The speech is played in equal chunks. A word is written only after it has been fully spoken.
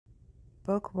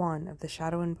Book 1 of the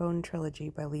Shadow and Bone Trilogy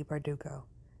by Leigh Bardugo,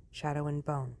 Shadow and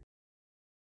Bone.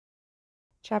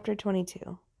 Chapter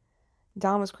 22.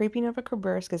 Dawn was creeping over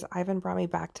Kerbersk as Ivan brought me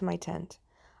back to my tent.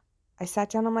 I sat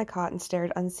down on my cot and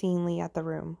stared unseeingly at the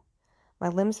room. My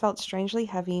limbs felt strangely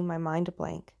heavy, my mind a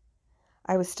blank.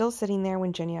 I was still sitting there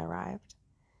when Jinya arrived.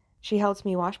 She helped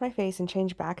me wash my face and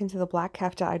change back into the black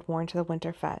kefta I'd worn to the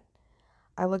winter fete.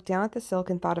 I looked down at the silk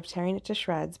and thought of tearing it to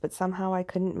shreds, but somehow I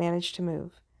couldn't manage to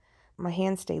move. My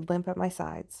hands stayed limp at my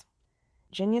sides.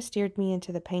 Jinya steered me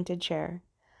into the painted chair.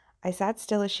 I sat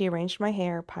still as she arranged my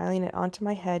hair, piling it onto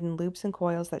my head in loops and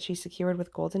coils that she secured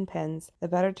with golden pins, the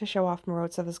better to show off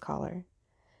Morozov's collar.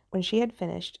 When she had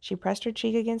finished, she pressed her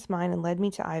cheek against mine and led me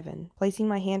to Ivan, placing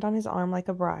my hand on his arm like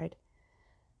a bride.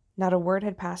 Not a word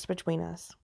had passed between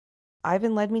us.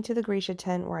 Ivan led me to the Grisha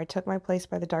tent, where I took my place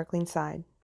by the Darkling's side.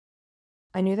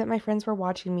 I knew that my friends were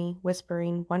watching me,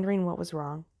 whispering, wondering what was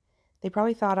wrong. They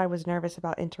probably thought I was nervous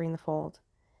about entering the fold.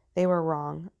 They were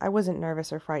wrong. I wasn't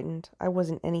nervous or frightened. I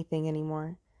wasn't anything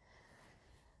anymore.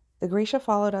 The Grisha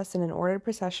followed us in an ordered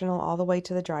processional all the way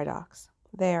to the dry docks.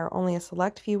 There, only a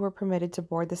select few were permitted to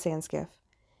board the sand skiff.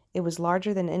 It was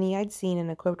larger than any I'd seen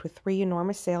and equipped with 3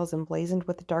 enormous sails emblazoned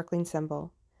with the Darkling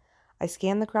symbol. I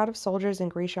scanned the crowd of soldiers and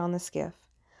Grisha on the skiff.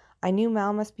 I knew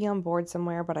Mal must be on board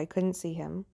somewhere, but I couldn't see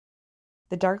him.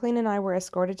 The Darkling and I were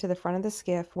escorted to the front of the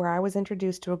skiff, where I was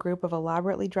introduced to a group of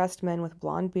elaborately dressed men with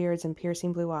blonde beards and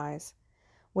piercing blue eyes.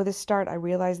 With a start, I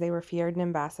realized they were Fjerdan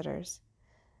ambassadors.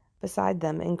 Beside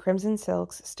them, in crimson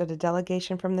silks, stood a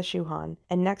delegation from the Shuhan,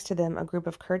 and next to them a group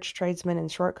of Kerch tradesmen in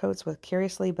short coats with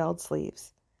curiously belled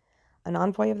sleeves. An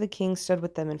envoy of the king stood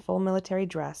with them in full military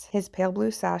dress, his pale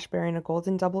blue sash bearing a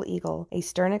golden double eagle, a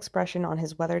stern expression on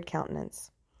his weathered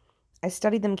countenance. I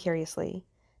studied them curiously.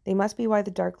 They must be why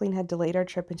the Darkling had delayed our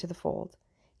trip into the fold.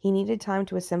 He needed time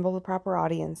to assemble the proper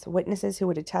audience, witnesses who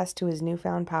would attest to his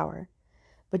newfound power.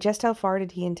 But just how far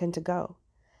did he intend to go?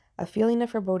 A feeling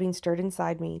of foreboding stirred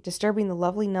inside me, disturbing the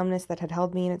lovely numbness that had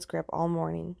held me in its grip all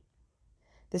morning.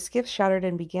 The skiff shuddered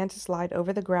and began to slide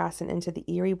over the grass and into the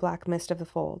eerie black mist of the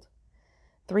fold.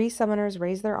 3 summoners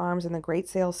raised their arms and the great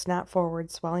sails snapped forward,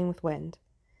 swelling with wind.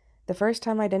 The first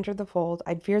time I'd entered the fold,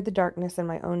 I'd feared the darkness and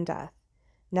my own death.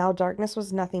 Now darkness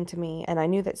was nothing to me, and I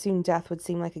knew that soon death would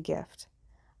seem like a gift.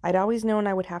 I'd always known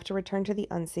I would have to return to the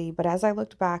Unsea, but as I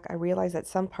looked back, I realized that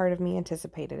some part of me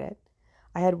anticipated it.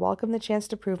 I had welcomed the chance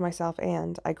to prove myself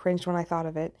and, I cringed when I thought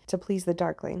of it, to please the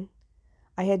Darkling.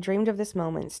 I had dreamed of this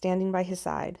moment, standing by his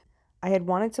side. I had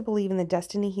wanted to believe in the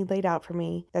destiny he laid out for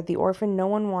me, that the orphan no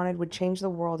one wanted would change the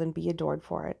world and be adored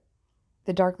for it.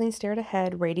 The Darkling stared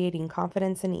ahead, radiating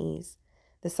confidence and ease.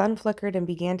 The sun flickered and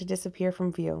began to disappear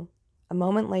from view. A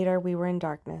moment later, we were in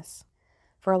darkness.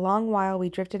 For a long while, we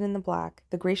drifted in the black,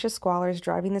 the Grisha squallors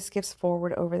driving the skiffs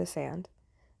forward over the sand.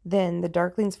 Then, the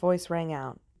Darkling's voice rang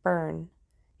out. Burn.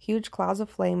 Huge clouds of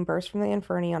flame burst from the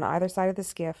inferni on either side of the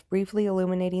skiff, briefly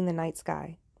illuminating the night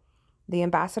sky. The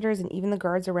ambassadors and even the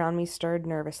guards around me stirred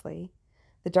nervously.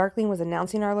 The Darkling was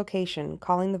announcing our location,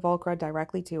 calling the Volcra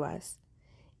directly to us.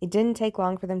 It didn't take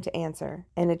long for them to answer,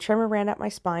 and a tremor ran up my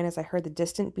spine as I heard the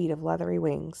distant beat of leathery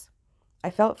wings. I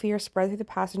felt fear spread through the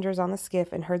passengers on the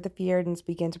skiff and heard the Fjerdans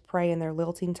begin to pray in their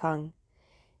lilting tongue.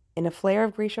 In a flare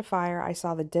of Grisha fire, I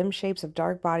saw the dim shapes of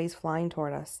dark bodies flying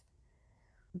toward us.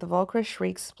 The Volcra's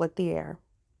shrieks split the air.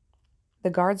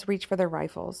 The guards reached for their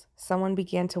rifles. Someone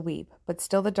began to weep, but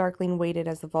still the Darkling waited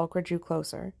as the Volcra drew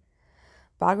closer.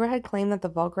 Bagra had claimed that the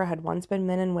Volcra had once been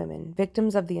men and women,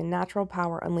 victims of the unnatural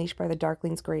power unleashed by the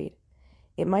Darkling's greed.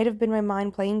 It might have been my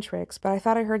mind playing tricks, but I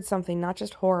thought I heard something not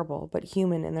just horrible, but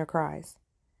human in their cries.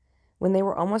 When they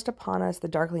were almost upon us, the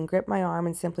Darkling gripped my arm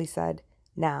and simply said,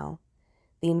 "Now."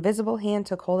 The invisible hand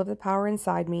took hold of the power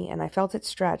inside me, and I felt it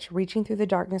stretch, reaching through the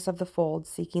darkness of the fold,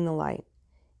 seeking the light.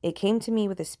 It came to me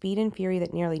with a speed and fury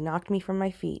that nearly knocked me from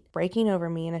my feet, breaking over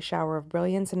me in a shower of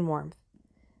brilliance and warmth.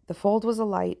 The fold was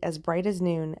alight, as bright as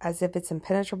noon, as if its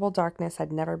impenetrable darkness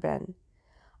had never been.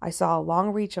 I saw a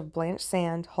long reach of blanched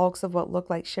sand, hulks of what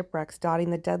looked like shipwrecks dotting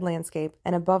the dead landscape,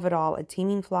 and above it all, a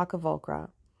teeming flock of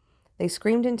Volcra. They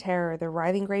screamed in terror, their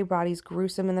writhing gray bodies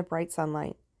gruesome in the bright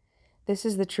sunlight. This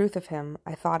is the truth of him,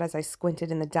 I thought as I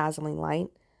squinted in the dazzling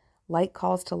light. Like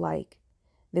calls to like.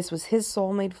 This was his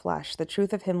soul made flesh, the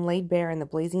truth of him laid bare in the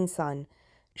blazing sun,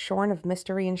 shorn of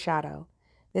mystery and shadow.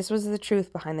 This was the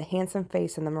truth behind the handsome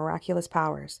face and the miraculous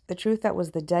powers, the truth that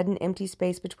was the dead and empty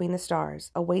space between the stars,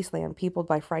 a wasteland peopled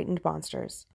by frightened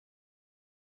monsters.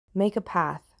 Make a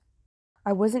path.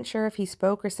 I wasn't sure if he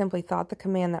spoke or simply thought the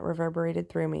command that reverberated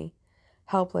through me.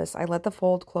 Helpless, I let the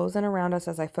fold close in around us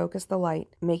as I focused the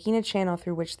light, making a channel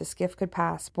through which the skiff could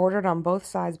pass, bordered on both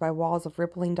sides by walls of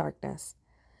rippling darkness.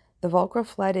 The Volcra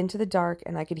fled into the dark,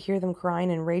 and I could hear them crying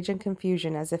in rage and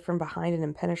confusion as if from behind an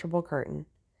impenetrable curtain.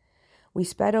 We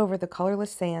sped over the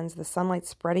colorless sands, the sunlight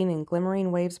spreading in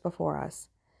glimmering waves before us.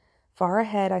 Far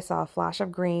ahead, I saw a flash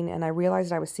of green, and I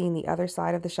realized I was seeing the other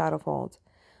side of the Shadowfold.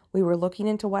 We were looking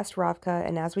into West Ravka,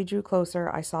 and as we drew closer,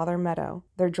 I saw their meadow,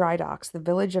 their dry docks, the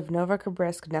village of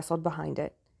Novokubrisk nestled behind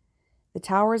it. The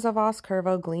towers of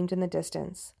Oskurvo gleamed in the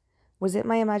distance. Was it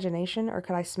my imagination, or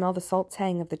could I smell the salt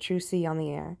tang of the true sea on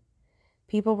the air?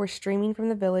 People were streaming from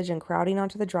the village and crowding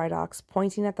onto the dry docks,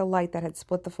 pointing at the light that had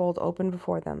split the fold open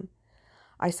before them.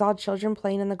 I saw children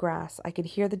playing in the grass. I could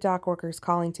hear the dock workers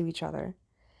calling to each other.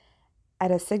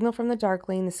 At a signal from the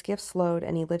Darkling, the skiff slowed,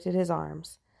 and he lifted his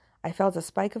arms. I felt a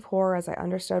spike of horror as I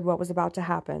understood what was about to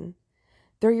happen.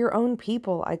 "They're your own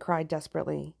people," I cried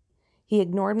desperately. He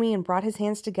ignored me and brought his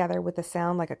hands together with a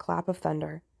sound like a clap of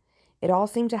thunder. It all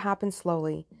seemed to happen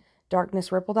slowly.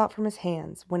 Darkness rippled out from his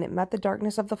hands. When it met the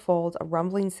darkness of the fold, a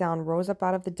rumbling sound rose up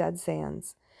out of the dead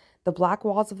sands. The black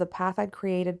walls of the path I'd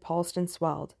created pulsed and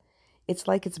swelled. "It's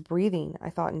like it's breathing," I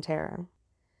thought in terror.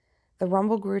 The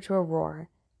rumble grew to a roar.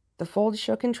 The fold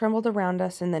shook and trembled around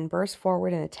us and then burst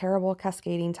forward in a terrible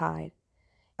cascading tide.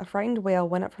 A frightened wail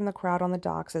went up from the crowd on the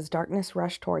docks as darkness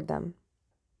rushed toward them.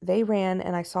 They ran,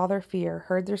 and I saw their fear,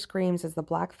 heard their screams as the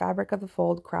black fabric of the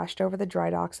fold crashed over the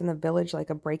dry docks and the village like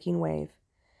a breaking wave.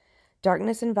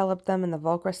 Darkness enveloped them, and the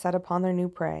Volcra set upon their new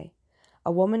prey.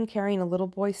 A woman carrying a little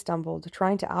boy stumbled,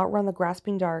 trying to outrun the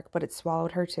grasping dark, but it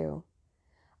swallowed her too.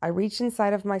 I reached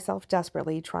inside of myself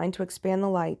desperately, trying to expand the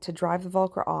light, to drive the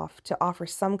Volcra off, to offer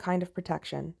some kind of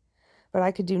protection. But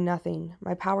I could do nothing.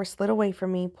 My power slid away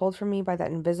from me, pulled from me by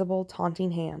that invisible,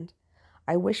 taunting hand.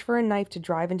 I wished for a knife to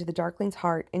drive into the Darkling's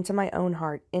heart, into my own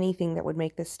heart, anything that would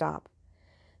make this stop.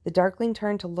 The Darkling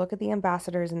turned to look at the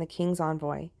ambassadors and the king's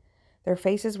envoy. Their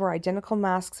faces were identical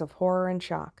masks of horror and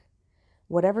shock.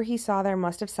 Whatever he saw there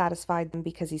must have satisfied them,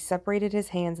 because he separated his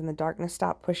hands and the darkness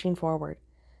stopped pushing forward.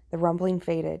 The rumbling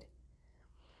faded.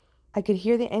 I could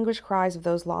hear the anguished cries of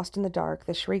those lost in the dark,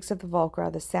 the shrieks of the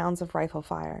Volcra, the sounds of rifle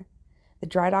fire. The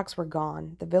dry docks were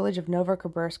gone. The village of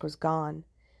Novokubrisk was gone.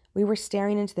 We were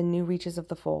staring into the new reaches of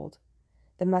the fold.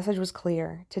 The message was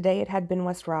clear. Today it had been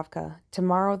West Ravka.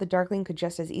 Tomorrow the Darkling could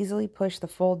just as easily push the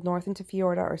fold north into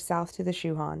Fjorda or south to the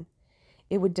Shuhan.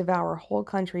 It would devour whole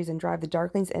countries and drive the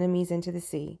Darkling's enemies into the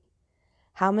sea.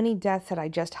 How many deaths had I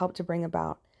just helped to bring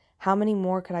about? How many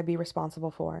more could I be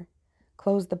responsible for?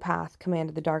 "Close the path,"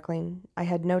 commanded the Darkling. I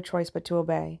had no choice but to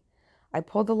obey. I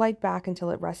pulled the light back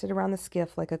until it rested around the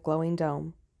skiff like a glowing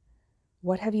dome.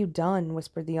 "What have you done?"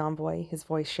 whispered the envoy, his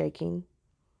voice shaking.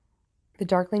 The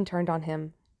Darkling turned on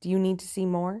him. "Do you need to see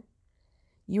more?"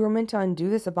 "You were meant to undo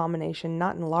this abomination,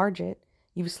 not enlarge it.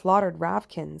 You've slaughtered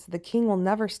Ravkins. The king will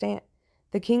never stand.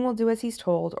 The king will do as he's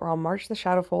told, or I'll march the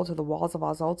Shadowfold to the walls of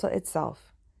Ozolta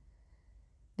itself."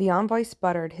 The envoy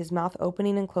sputtered, his mouth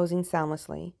opening and closing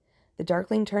soundlessly. The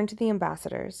Darkling turned to the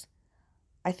ambassadors.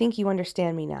 "I think you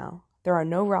understand me now. There are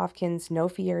no Ravkins, no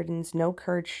Fjerdans, no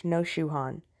Kerch, no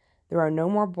Shuhan. There are no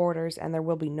more borders, and there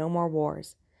will be no more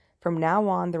wars. From now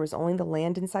on, there is only the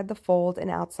land inside the fold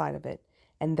and outside of it,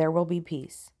 and there will be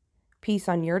peace." "Peace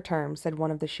on your terms," said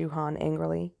one of the Shuhan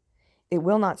angrily. "It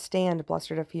will not stand,"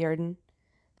 blustered a Fjerdan.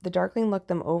 The Darkling looked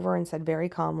them over and said very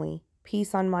calmly,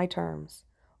 "Peace on my terms,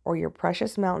 or your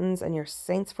precious mountains and your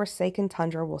saints-forsaken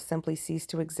tundra will simply cease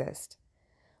to exist."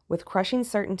 With crushing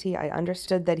certainty, I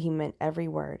understood that he meant every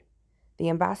word. The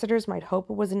ambassadors might hope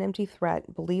it was an empty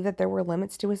threat, believe that there were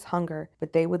limits to his hunger,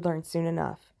 but they would learn soon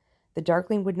enough. The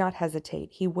Darkling would not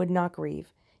hesitate. He would not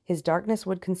grieve. His darkness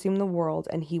would consume the world,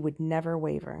 and he would never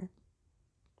waver.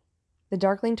 The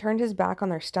Darkling turned his back on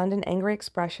their stunned and angry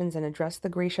expressions and addressed the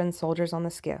Grecian soldiers on the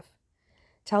skiff.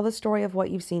 "Tell the story of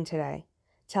what you've seen today.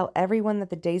 Tell everyone that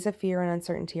the days of fear and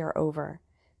uncertainty are over.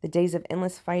 The days of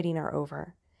endless fighting are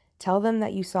over. Tell them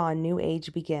that you saw a new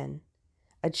age begin."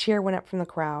 A cheer went up from the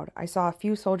crowd. I saw a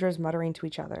few soldiers muttering to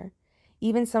each other.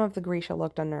 Even some of the Grisha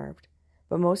looked unnerved.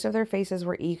 But most of their faces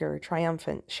were eager,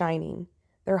 triumphant, shining.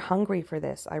 They're hungry for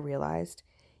this, I realized.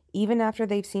 Even after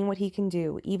they've seen what he can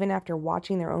do, even after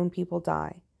watching their own people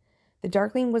die. The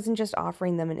Darkling wasn't just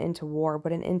offering them an end to war,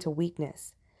 but an end to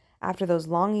weakness. After those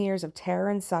long years of terror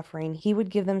and suffering, he would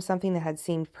give them something that had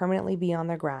seemed permanently beyond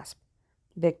their grasp.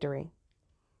 Victory.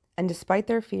 And despite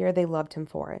their fear, they loved him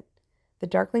for it. The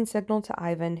Darkling signaled to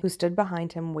Ivan, who stood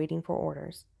behind him, waiting for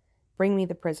orders. "Bring me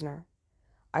the prisoner."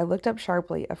 I looked up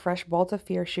sharply, a fresh bolt of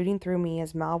fear shooting through me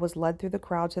as Mal was led through the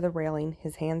crowd to the railing,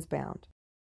 his hands bound.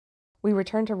 "We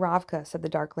return to Ravka," said the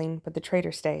Darkling, "but the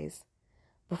traitor stays."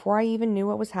 Before I even knew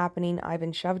what was happening,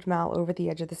 Ivan shoved Mal over the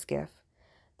edge of the skiff.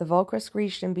 The Volcra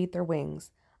screeched and beat their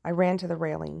wings. I ran to the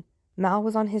railing. Mal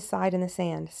was on his side in the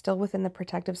sand, still within the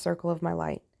protective circle of my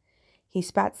light. He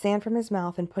spat sand from his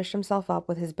mouth and pushed himself up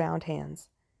with his bound hands.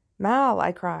 "Mal!"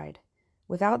 I cried.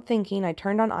 Without thinking, I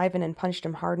turned on Ivan and punched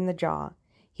him hard in the jaw.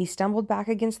 He stumbled back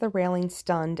against the railing,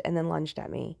 stunned, and then lunged at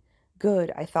me.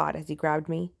 "Good," I thought as he grabbed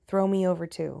me. "Throw me over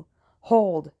too."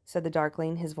 "Hold," said the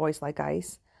Darkling, his voice like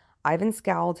ice. Ivan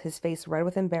scowled, his face red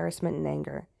with embarrassment and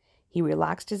anger. He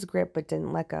relaxed his grip but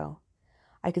didn't let go.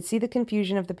 I could see the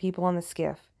confusion of the people on the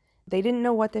skiff. They didn't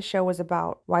know what this show was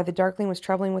about, why the Darkling was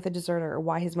troubling with a deserter, or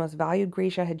why his most valued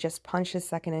Grisha had just punched his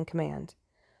second in command.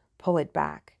 "Pull it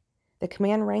back." The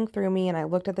command rang through me, and I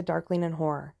looked at the Darkling in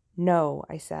horror. "No,"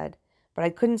 I said, but I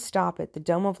couldn't stop it. The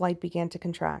dome of light began to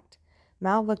contract.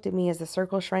 Mal looked at me as the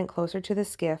circle shrank closer to the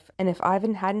skiff, and if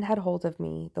Ivan hadn't had hold of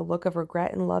me, the look of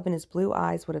regret and love in his blue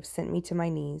eyes would have sent me to my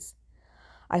knees.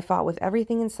 I fought with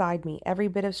everything inside me, every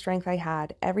bit of strength I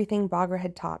had, everything Bagra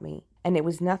had taught me, and it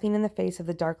was nothing in the face of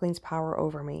the Darkling's power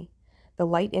over me. The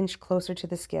light inched closer to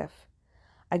the skiff.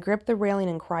 I gripped the railing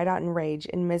and cried out in rage,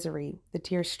 in misery, the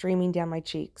tears streaming down my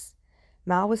cheeks.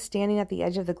 Mal was standing at the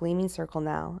edge of the gleaming circle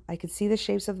now. I could see the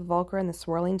shapes of the Vulkar in the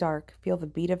swirling dark, feel the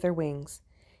beat of their wings.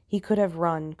 He could have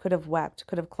run, could have wept,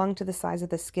 could have clung to the sides of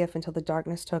the skiff until the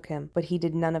darkness took him, but he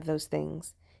did none of those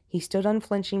things. He stood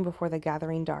unflinching before the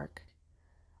gathering dark.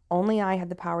 Only I had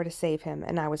the power to save him,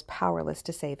 and I was powerless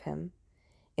to save him.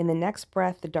 In the next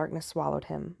breath, the darkness swallowed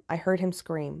him. I heard him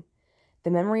scream.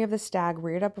 The memory of the stag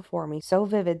reared up before me, so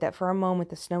vivid that for a moment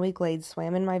the snowy glade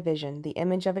swam in my vision, the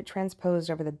image of it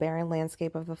transposed over the barren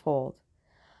landscape of the fold.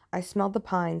 I smelled the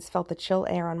pines, felt the chill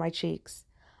air on my cheeks.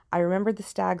 I remembered the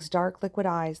stag's dark, liquid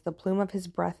eyes, the plume of his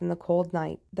breath in the cold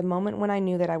night, the moment when I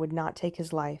knew that I would not take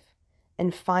his life.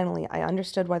 And finally, I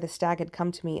understood why the stag had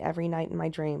come to me every night in my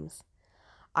dreams.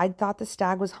 I'd thought the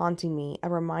stag was haunting me, a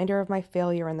reminder of my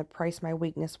failure and the price my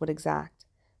weakness would exact.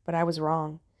 But I was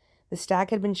wrong. The stag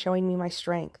had been showing me my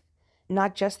strength,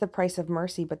 not just the price of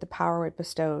mercy, but the power it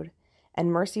bestowed,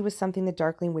 and mercy was something the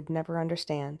Darkling would never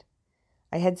understand.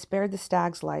 I had spared the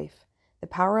stag's life. The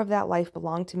power of that life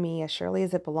belonged to me as surely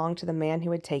as it belonged to the man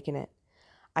who had taken it.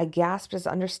 I gasped as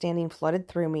understanding flooded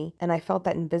through me, and I felt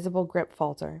that invisible grip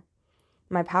falter.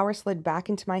 My power slid back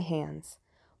into my hands.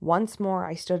 Once more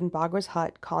I stood in Bagra's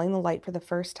hut, calling the light for the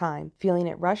first time, feeling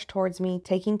it rush towards me,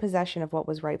 taking possession of what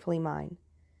was rightfully mine.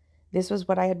 This was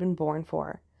what I had been born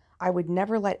for. I would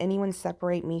never let anyone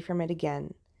separate me from it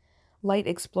again. Light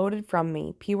exploded from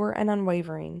me, pure and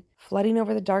unwavering, flooding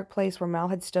over the dark place where Mal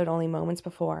had stood only moments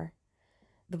before.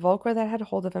 The Vulkar that had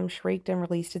hold of him shrieked and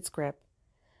released its grip.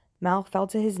 Mal fell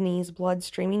to his knees, blood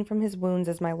streaming from his wounds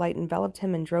as my light enveloped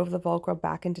him and drove the Vulkar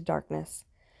back into darkness.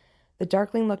 The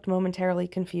Darkling looked momentarily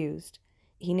confused.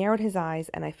 He narrowed his eyes,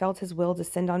 and I felt his will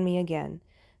descend on me again,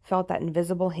 felt that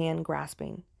invisible hand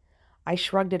grasping. I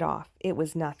shrugged it off. It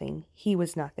was nothing. He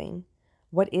was nothing.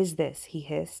 "What is this?" he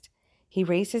hissed. He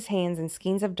raised his hands, and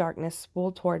skeins of darkness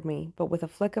spooled toward me, but with a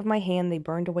flick of my hand they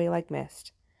burned away like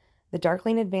mist. The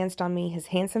Darkling advanced on me, his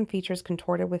handsome features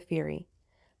contorted with fury.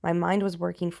 My mind was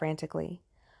working frantically.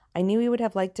 I knew he would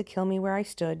have liked to kill me where I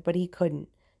stood, but he couldn't,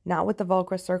 not with the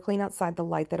Vulkar circling outside the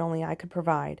light that only I could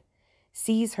provide.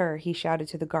 "Seize her," he shouted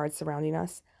to the guards surrounding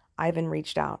us. Ivan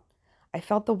reached out. I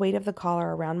felt the weight of the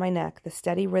collar around my neck, the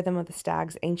steady rhythm of the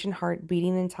stag's ancient heart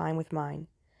beating in time with mine.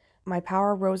 My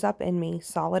power rose up in me,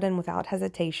 solid and without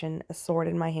hesitation, a sword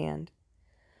in my hand.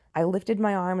 I lifted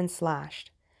my arm and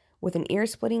slashed. With an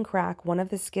ear-splitting crack, one of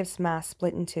the skiff's masts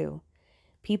split in two.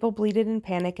 People bleated in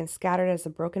panic and scattered as the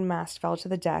broken mast fell to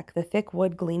the deck, the thick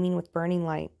wood gleaming with burning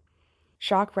light.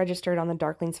 Shock registered on the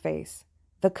Darkling's face.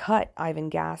 "The cut," Ivan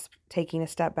gasped, taking a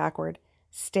step backward.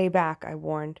 "Stay back," I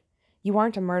warned. "You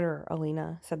aren't a murderer,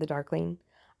 Alina," said the Darkling.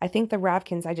 "I think the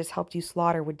Ravkins I just helped you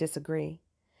slaughter would disagree."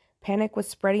 Panic was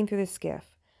spreading through the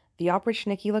skiff. The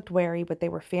Oprichniki looked wary, but they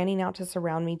were fanning out to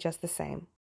surround me just the same.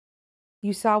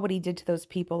 "You saw what he did to those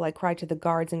people," I cried to the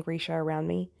guards and Grisha around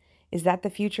me. "Is that the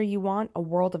future you want? A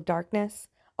world of darkness?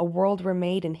 A world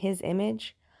remade in his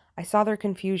image?" I saw their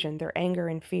confusion, their anger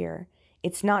and fear.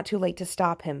 "It's not too late to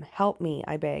stop him. Help me,"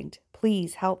 I begged.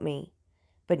 "Please help me."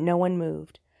 But no one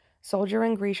moved. Soldier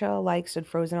and Grisha alike stood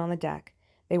frozen on the deck.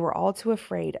 They were all too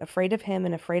afraid of him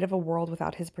and afraid of a world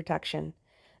without his protection.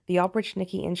 The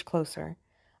Oprichniki inched closer.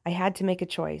 I had to make a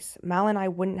choice. Mal and I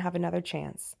wouldn't have another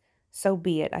chance. So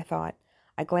be it, I thought.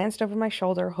 I glanced over my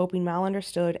shoulder, hoping Mal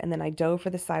understood, and then I dove for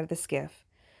the side of the skiff.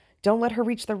 "Don't let her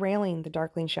reach the railing," the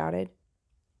Darkling shouted.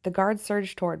 The guards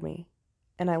surged toward me,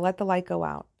 and I let the light go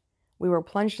out. We were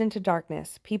plunged into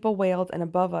darkness. People wailed, and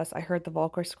above us I heard the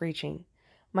Vulkar screeching.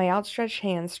 My outstretched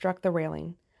hand struck the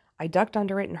railing. I ducked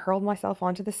under it and hurled myself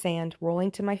onto the sand, rolling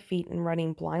to my feet and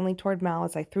running blindly toward Mal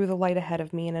as I threw the light ahead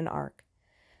of me in an arc.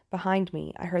 Behind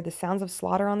me, I heard the sounds of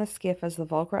slaughter on the skiff as the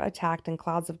Volcra attacked and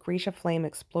clouds of Grisha flame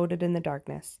exploded in the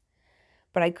darkness.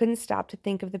 But I couldn't stop to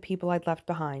think of the people I'd left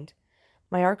behind.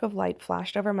 My arc of light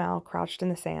flashed over Mal, crouched in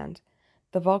the sand.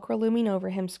 The Volcra looming over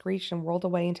him screeched and whirled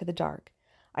away into the dark.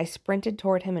 I sprinted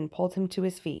toward him and pulled him to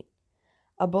his feet.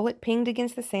 A bullet pinged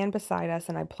against the sand beside us,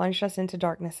 and I plunged us into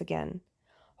darkness again.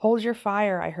 "Hold your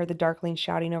fire," I heard the Darkling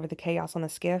shouting over the chaos on the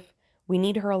skiff. "We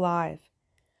need her alive."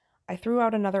 I threw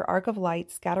out another arc of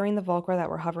light, scattering the Volcra that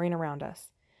were hovering around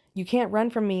us. "You can't run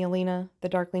from me, Alina," the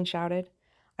Darkling shouted.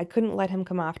 I couldn't let him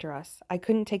come after us. I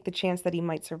couldn't take the chance that he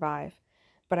might survive.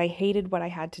 But I hated what I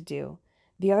had to do.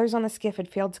 The others on the skiff had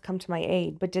failed to come to my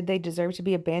aid, but did they deserve to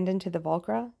be abandoned to the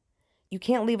Volcra? "You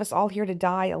can't leave us all here to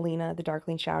die, Alina," the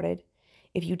Darkling shouted.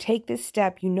 "If you take this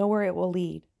step, you know where it will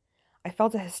lead." I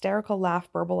felt a hysterical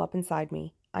laugh burble up inside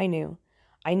me. I knew.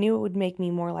 I knew it would make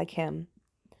me more like him.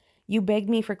 "You begged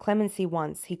me for clemency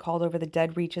once," he called over the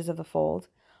dead reaches of the fold,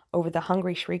 over the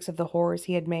hungry shrieks of the horrors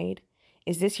he had made.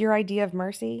 "Is this your idea of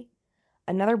mercy?"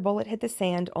 Another bullet hit the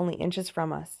sand only inches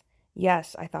from us.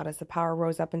 Yes, I thought as the power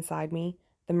rose up inside me,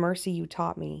 the mercy you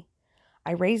taught me.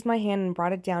 I raised my hand and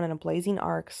brought it down in a blazing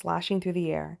arc, slashing through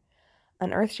the air.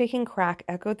 An earth-shaking crack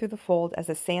echoed through the fold as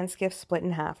the sand skiff split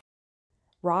in half.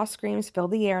 Raw screams filled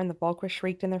the air and the Volcra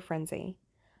shrieked in their frenzy.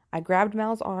 I grabbed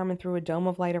Mal's arm and threw a dome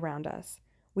of light around us.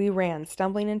 We ran,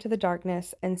 stumbling into the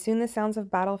darkness, and soon the sounds of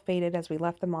battle faded as we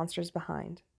left the monsters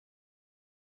behind.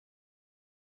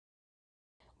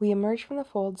 We emerged from the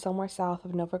fold somewhere south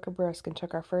of Novokobyrsk and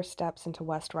took our first steps into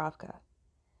West Ravka.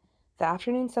 The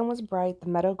afternoon sun was bright, the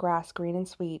meadow grass green and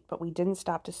sweet, but we didn't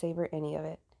stop to savor any of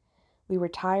it. We were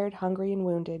tired, hungry, and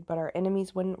wounded, but our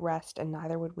enemies wouldn't rest, and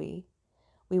neither would we.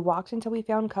 We walked until we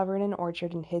found cover in an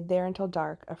orchard and hid there until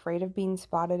dark, afraid of being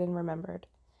spotted and remembered.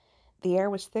 The air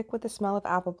was thick with the smell of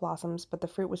apple blossoms, but the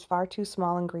fruit was far too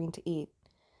small and green to eat.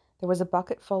 There was a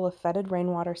bucket full of fetid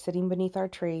rainwater sitting beneath our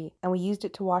tree, and we used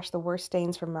it to wash the worst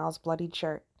stains from Mal's bloodied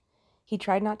shirt. He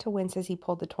tried not to wince as he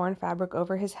pulled the torn fabric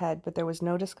over his head, but there was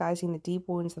no disguising the deep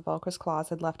wounds the Volcra's claws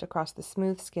had left across the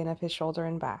smooth skin of his shoulder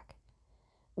and back.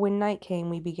 When night came,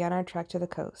 we began our trek to the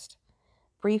coast.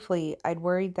 Briefly, I'd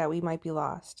worried that we might be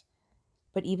lost.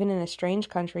 But even in a strange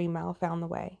country, Mal found the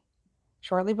way.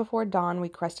 Shortly before dawn, we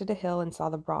crested a hill and saw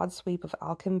the broad sweep of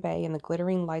Alkim Bay and the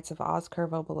glittering lights of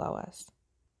Ozkervo below us.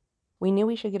 We knew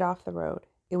we should get off the road.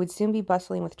 It would soon be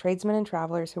bustling with tradesmen and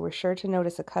travelers who were sure to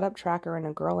notice a cut-up tracker and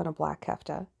a girl in a black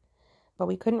kefta. But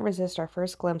we couldn't resist our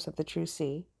first glimpse of the true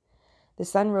sea. The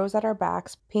sun rose at our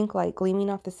backs, pink light gleaming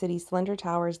off the city's slender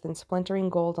towers, then splintering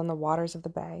gold on the waters of the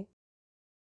bay.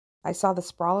 I saw the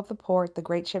sprawl of the port, the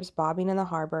great ships bobbing in the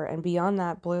harbor, and beyond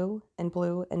that blue and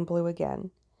blue and blue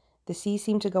again. The sea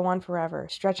seemed to go on forever,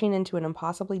 stretching into an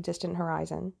impossibly distant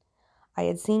horizon. I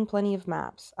had seen plenty of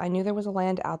maps. I knew there was a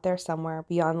land out there somewhere,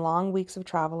 beyond long weeks of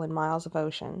travel and miles of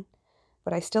ocean.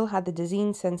 But I still had the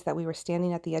dizzying sense that we were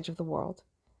standing at the edge of the world.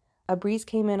 A breeze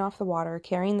came in off the water,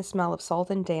 carrying the smell of salt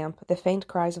and damp, the faint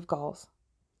cries of gulls.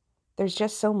 "There's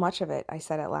just so much of it," I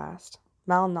said at last.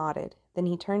 Mal nodded. Then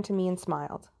he turned to me and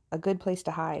smiled. A good place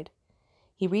to hide.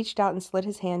 He reached out and slid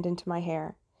his hand into my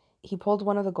hair. He pulled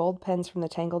one of the gold pens from the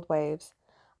tangled waves.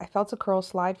 I felt a curl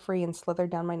slide free and slither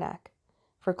down my neck.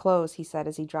 "For clothes," he said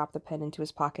as he dropped the pen into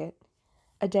his pocket.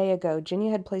 A day ago, Ginny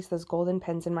had placed those golden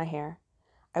pens in my hair.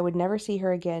 I would never see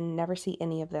her again, never see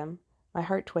any of them. My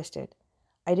heart twisted.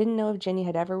 I didn't know if Ginny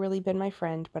had ever really been my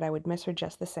friend, but I would miss her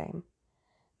just the same.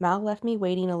 Mal left me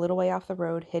waiting a little way off the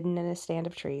road, hidden in a stand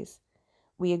of trees.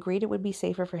 We agreed it would be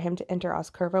safer for him to enter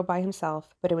Ozkervo by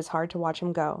himself, but it was hard to watch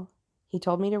him go. He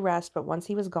told me to rest, but once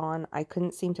he was gone, I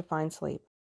couldn't seem to find sleep.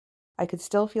 I could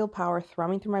still feel power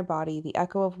thrumming through my body, the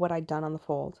echo of what I'd done on the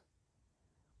fold.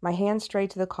 My hand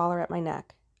strayed to the collar at my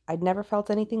neck. I'd never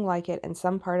felt anything like it, and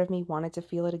some part of me wanted to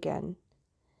feel it again.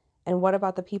 "And what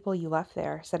about the people you left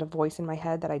there?" said a voice in my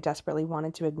head that I desperately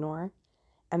wanted to ignore.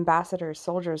 "Ambassadors,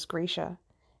 soldiers, Grisha.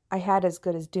 I had as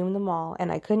good as doomed them all,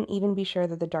 and I couldn't even be sure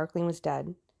that the Darkling was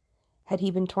dead. Had he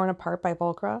been torn apart by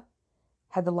Volcra?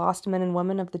 Had the lost men and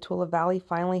women of the Tula Valley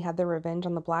finally had their revenge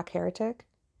on the Black Heretic?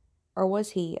 Or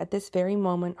was he, at this very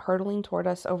moment, hurtling toward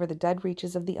us over the dead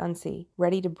reaches of the Unsea,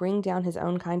 ready to bring down his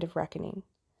own kind of reckoning?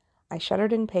 I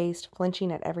shuddered and paced,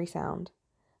 flinching at every sound.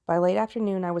 By late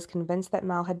afternoon, I was convinced that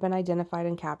Mal had been identified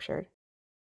and captured.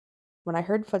 When I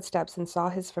heard footsteps and saw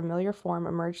his familiar form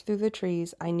emerge through the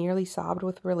trees, I nearly sobbed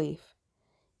with relief.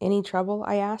 "Any trouble?"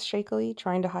 I asked shakily,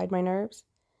 trying to hide my nerves.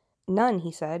 "None,"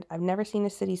 he said. "I've never seen a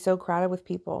city so crowded with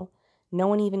people. No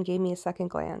one even gave me a second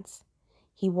glance."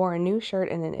 He wore a new shirt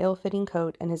and an ill-fitting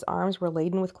coat, and his arms were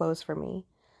laden with clothes for me.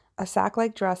 A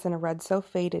sack-like dress in a red so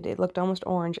faded it looked almost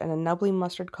orange, and a nubbly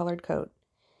mustard-colored coat.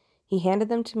 He handed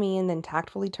them to me and then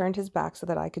tactfully turned his back so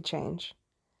that I could change.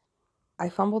 I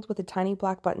fumbled with the tiny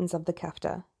black buttons of the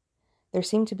kefta. There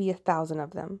seemed to be 1,000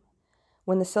 of them.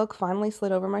 When the silk finally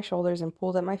slid over my shoulders and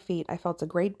pulled at my feet, I felt a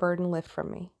great burden lift from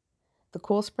me. The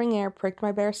cool spring air pricked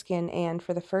my bare skin, and,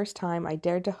 for the first time, I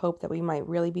dared to hope that we might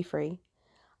really be free.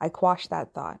 I quashed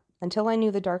that thought. Until I knew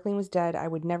the Darkling was dead, I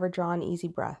would never draw an easy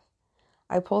breath.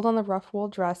 I pulled on the rough wool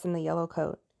dress and the yellow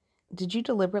coat. "Did you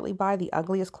deliberately buy the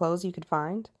ugliest clothes you could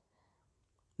find?"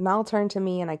 Mal turned to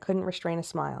me, and I couldn't restrain a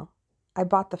smile. "I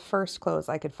bought the first clothes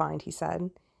I could find," he said.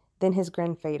 Then his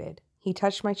grin faded. He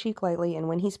touched my cheek lightly, and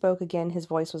when he spoke again, his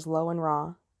voice was low and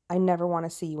raw. "I never want to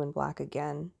see you in black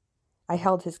again." I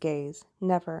held his gaze.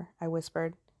 "Never," I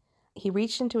whispered. He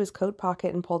reached into his coat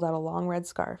pocket and pulled out a long red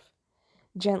scarf.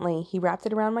 Gently, he wrapped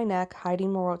it around my neck,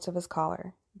 hiding more rotes of his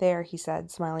collar. "There," he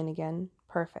said, smiling again.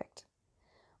 "Perfect."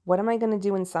 "What am I going to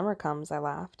do when summer comes?" I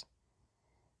laughed.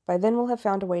 "By then we'll have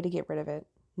found a way to get rid of it."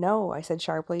 "No," I said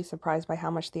sharply, surprised by how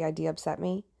much the idea upset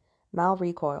me. Mal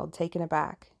recoiled, taken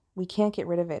aback. "We can't get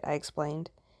rid of it," I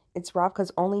explained. "It's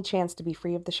Ravka's only chance to be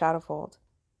free of the Shadowfold."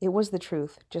 It was the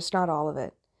truth, just not all of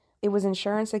it. It was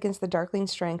insurance against the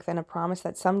Darkling's strength and a promise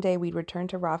that someday we'd return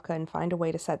to Ravka and find a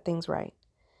way to set things right.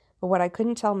 But what I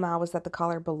couldn't tell Mal was that the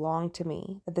collar belonged to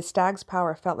me, that the stag's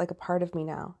power felt like a part of me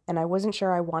now, and I wasn't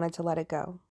sure I wanted to let it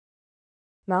go.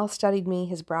 Mal studied me,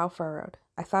 his brow furrowed.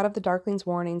 I thought of the Darkling's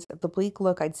warnings, of the bleak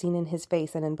look I'd seen in his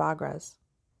face and in Bagra's.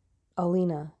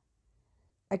 "Alina."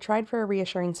 I tried for a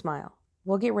reassuring smile.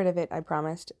 "We'll get rid of it," I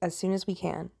promised, "as soon as we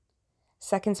can."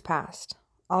 Seconds passed.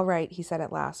 "All right," he said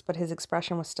at last, but his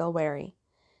expression was still wary.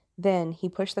 Then he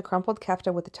pushed the crumpled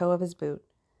kefta with the toe of his boot.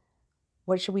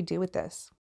 "What should we do with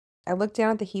this?" I looked down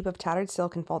at the heap of tattered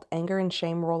silk and felt anger and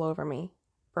shame roll over me.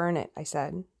 "Burn it," I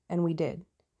said, and we did.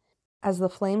 As the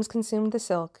flames consumed the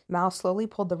silk, Mal slowly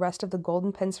pulled the rest of the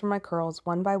golden pins from my curls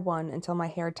one by one until my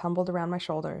hair tumbled around my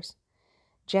shoulders.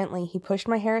 Gently, he pushed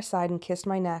my hair aside and kissed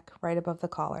my neck, right above the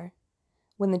collar.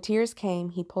 When the tears came,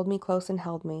 he pulled me close and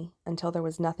held me, until there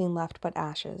was nothing left but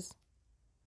ashes.